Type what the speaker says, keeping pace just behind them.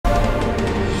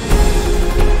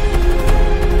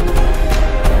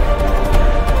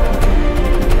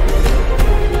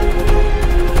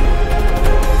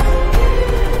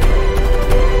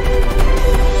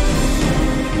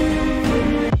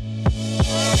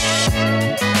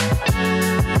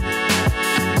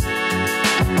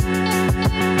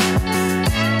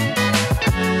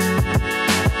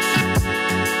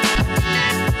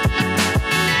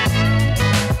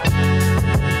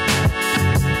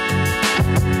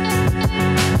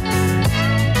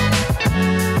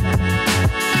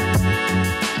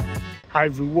Hi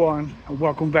everyone, and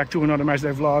welcome back to another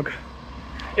matchday vlog.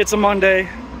 It's a Monday.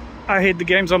 I hate the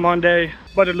games on Monday,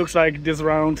 but it looks like this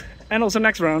round and also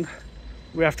next round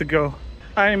we have to go.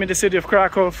 I am in the city of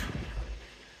Kraków.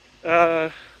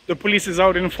 The police is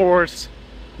out in force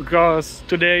because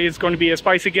today is going to be a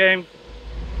spicy game.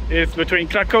 It's between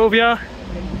Cracovia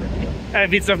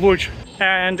and WIDZEW ŁÓDŚ.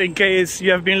 And in case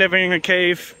you have been living in a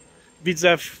cave,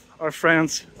 WIDZEW are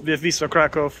friends with Wisła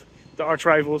Kraków, the arch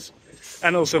rivals,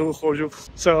 and also Cracovia.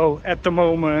 So at the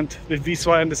moment with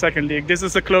Wisła in the second league, this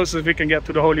is the closest we can get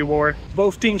to the Holy War.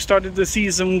 Both teams started the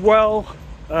season well,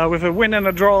 with a win and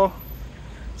a draw.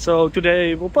 So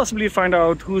today we'll possibly find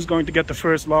out who's going to get the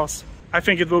first loss. I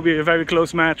think it will be a very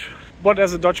close match, but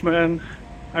as a Dutchman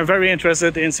I'm very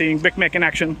interested in seeing Big Mac in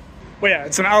action. But yeah,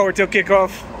 it's an hour till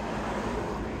kickoff.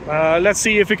 Let's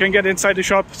see if we can get inside the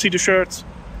shop, see the shirts.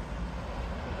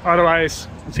 Otherwise,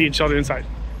 we'll see each other inside.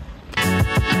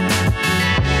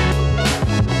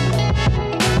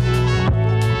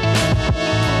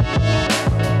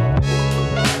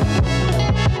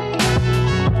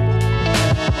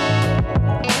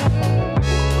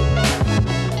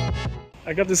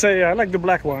 I got to say, I like the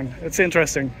black one. It's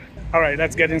interesting. All right,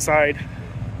 let's get inside.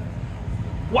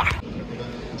 Wow!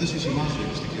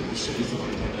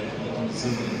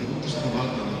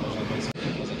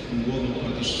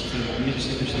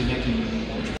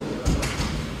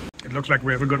 It looks like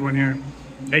we have a good one here.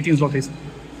 18 zlotys.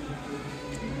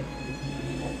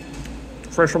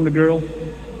 Fresh from the grill.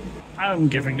 I'm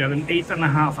giving that an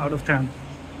 8.5 out of 10.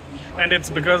 And it's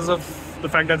because of the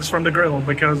fact that it's from the grill,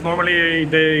 because normally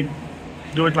they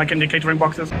do it like in the catering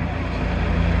boxes.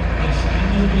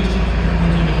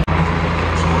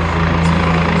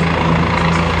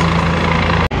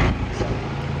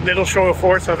 Little show of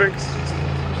force, I think.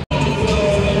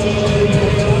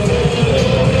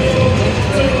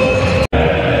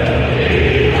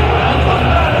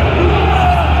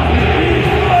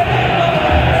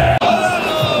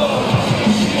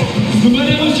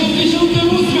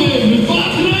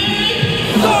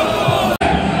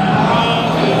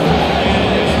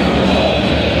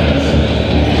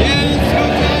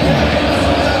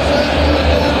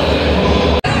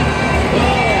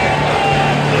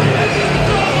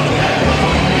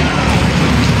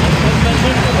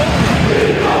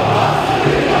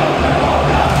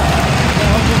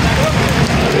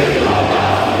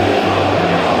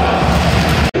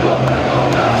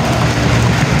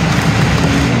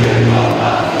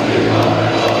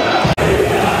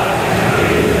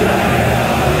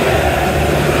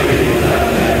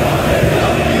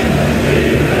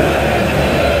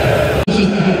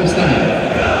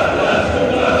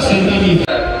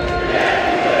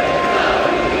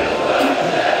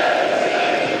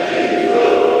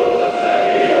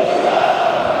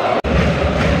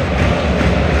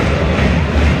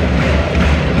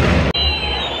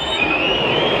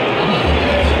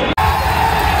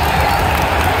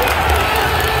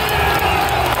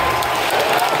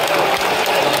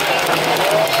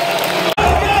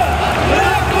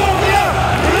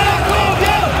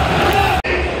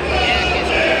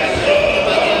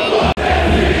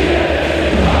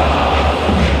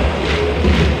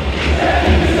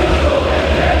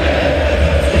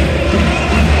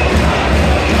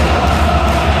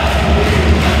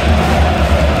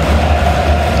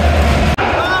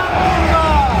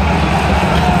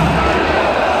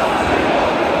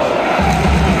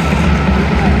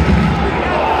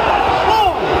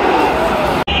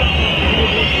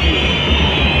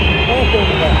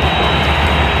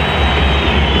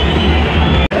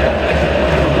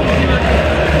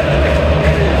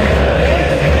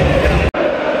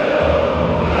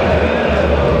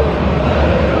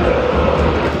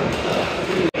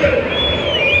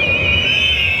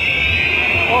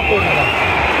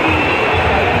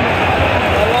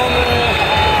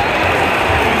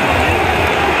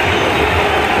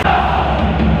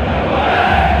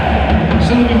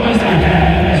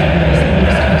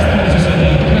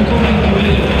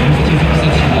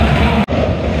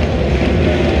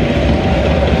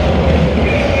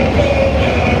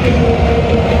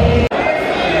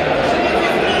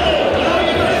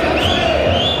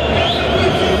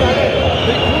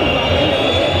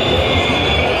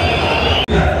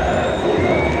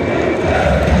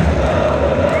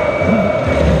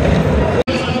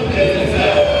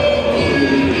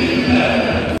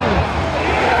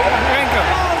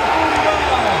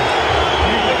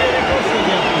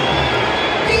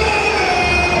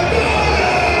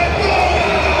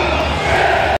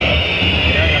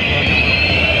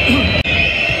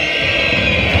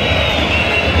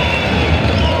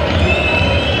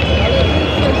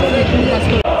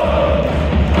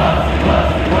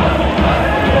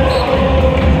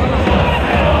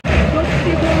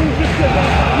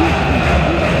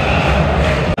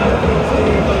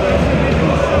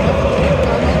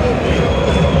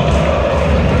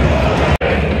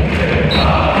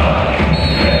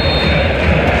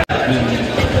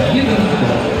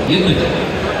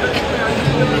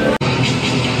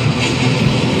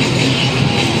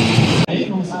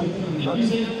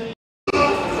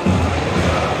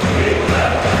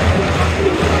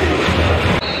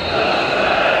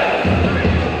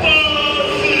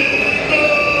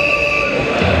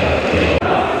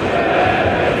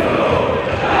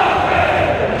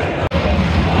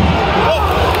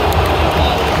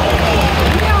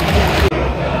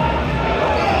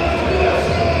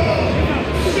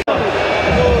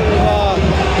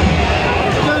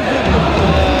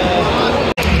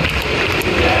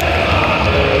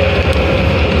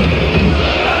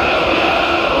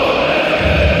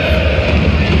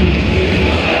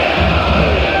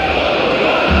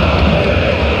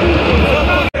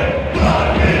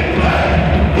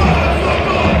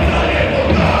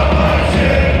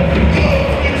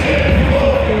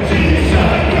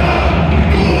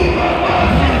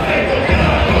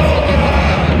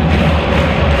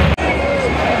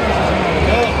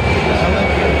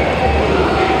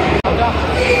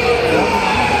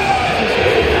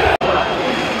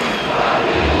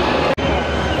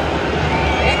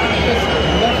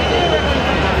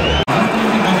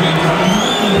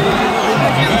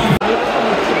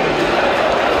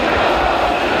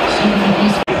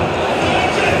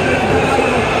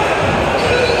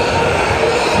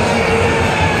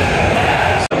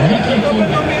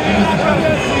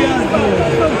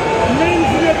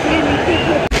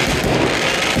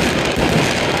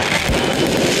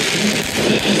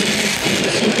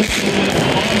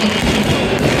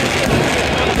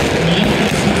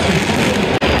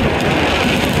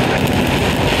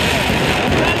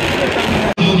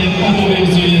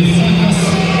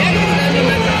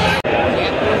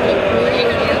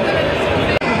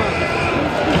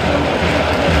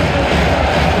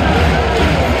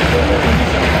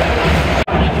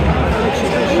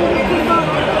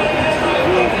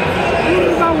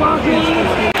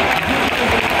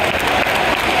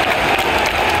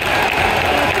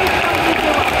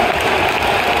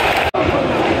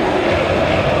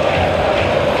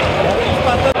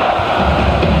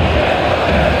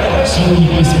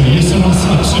 Szanowni Państwo, jeszcze raz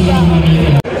przypominamy.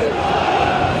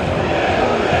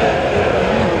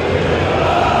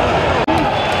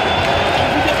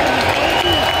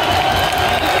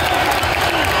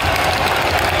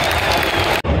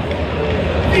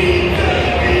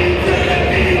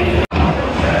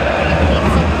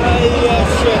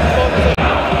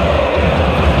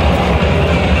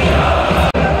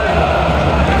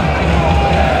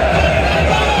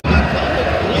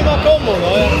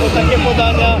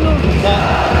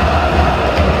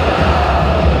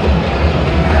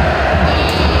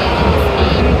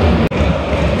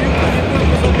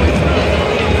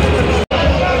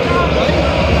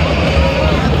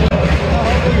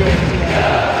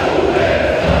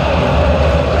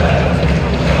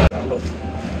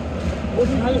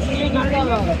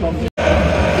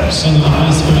 Szanowni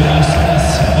Państwo, jeszcze raz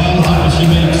bardzo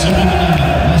prosimy i przypominamy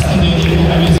na stadionie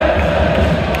Krakowie.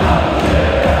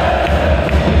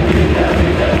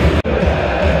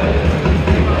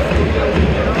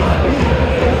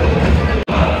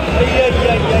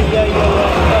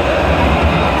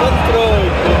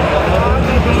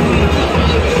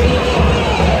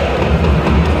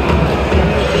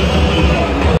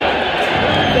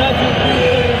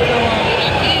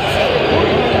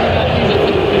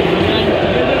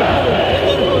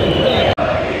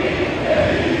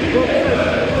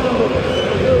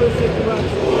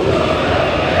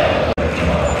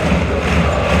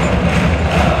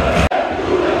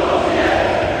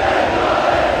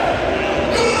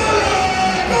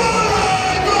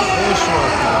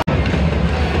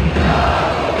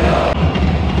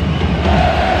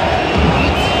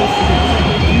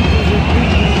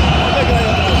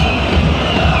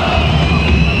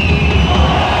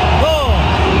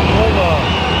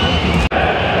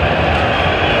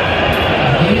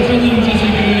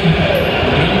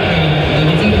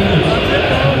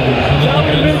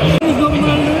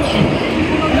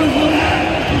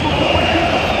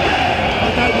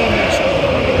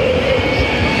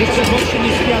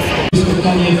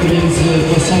 Spotkanie między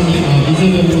Wasami a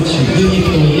Widzewem Łódź. Wynik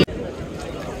to...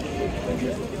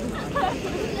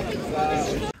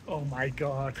 Oh my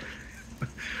god.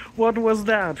 What was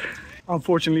that?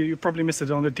 Unfortunately, you probably missed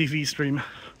it on the TV stream.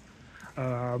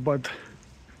 But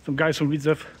some guys from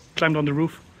Widzew climbed on the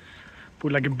roof,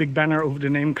 put like a big banner over the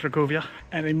name Cracovia,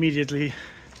 and immediately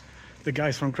the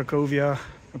guys from Cracovia,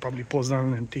 and probably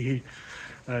Poznan and Tihi,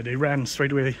 they ran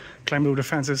straight away, climbed over the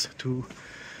fences to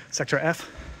Sector F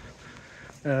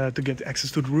to get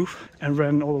access to the roof, and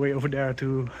ran all the way over there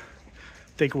to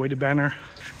take away the banner.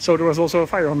 So there was also a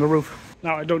fire on the roof.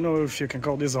 Now I don't know if you can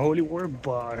call this a holy war,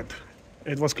 but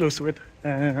it was close to it,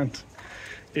 and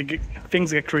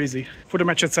things get crazy. For the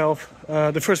match itself,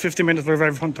 the first 50 minutes were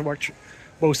very fun to watch.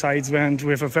 Both sides went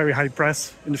with a very high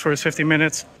press in the first 50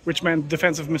 minutes, which meant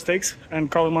defensive mistakes,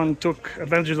 and Koloman took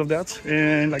advantage of that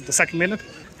in like the second minute.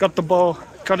 Got the ball,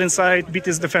 cut inside, beat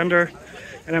his defender,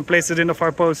 and then placed it in the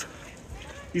far post.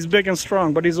 He's big and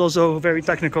strong, but he's also very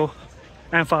technical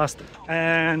and fast.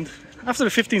 And after the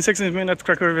 15-16 minutes,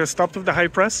 Cracovia stopped with the high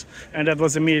press, and that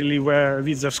was immediately where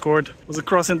Widzew scored. It was a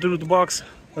cross into the box.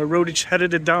 Rodic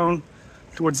headed it down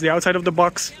towards the outside of the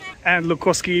box, and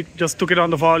Lukowski just took it on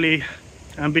the volley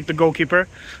and beat the goalkeeper.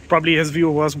 Probably his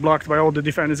view was blocked by all the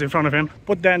defenders in front of him.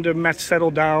 But then the match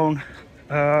settled down.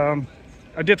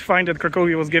 I did find that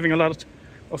Cracovia was giving a lot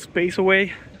of space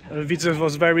away. Widzew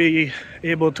was very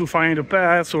able to find a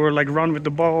pass or like run with the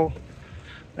ball.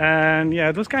 And yeah,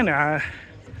 it was kind of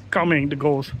coming, the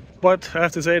goals. But I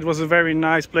have to say, it was a very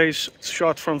nice place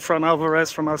shot from Fran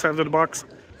Alvarez from outside of the box.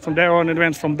 From there on, it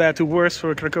went from bad to worse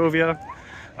for Cracovia.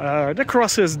 The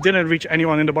crosses didn't reach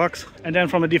anyone in the box. And then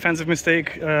from a defensive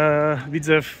mistake,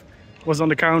 Widzew was on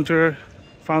the counter,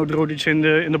 found Rodic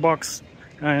in the box,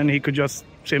 and he could just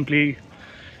simply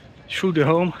shoot it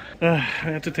home. I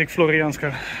had to take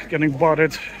Florianska, getting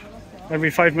bothered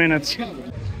every 5 minutes.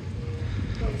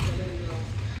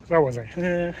 Where was I?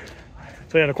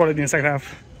 So yeah, the quality in the second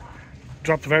half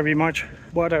dropped very much,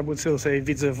 but I would still say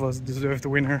Widzew was deserved the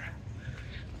winner.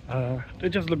 They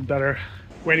just looked better.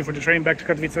 Waiting for the train back to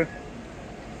Katowice.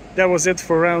 That was it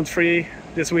for round 3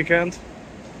 this weekend.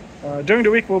 During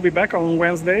the week we'll be back on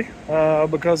Wednesday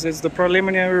because it's the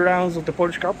preliminary rounds of the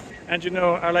Polish Cup. And you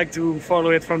know, I like to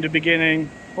follow it from the beginning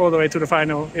all the way to the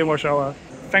final in Warsaw.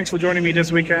 Thanks for joining me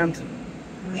this weekend.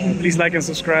 Please like and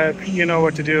subscribe, you know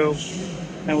what to do.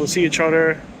 And we'll see each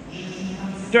other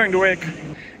during the week.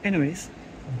 Anyways,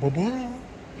 bye-bye.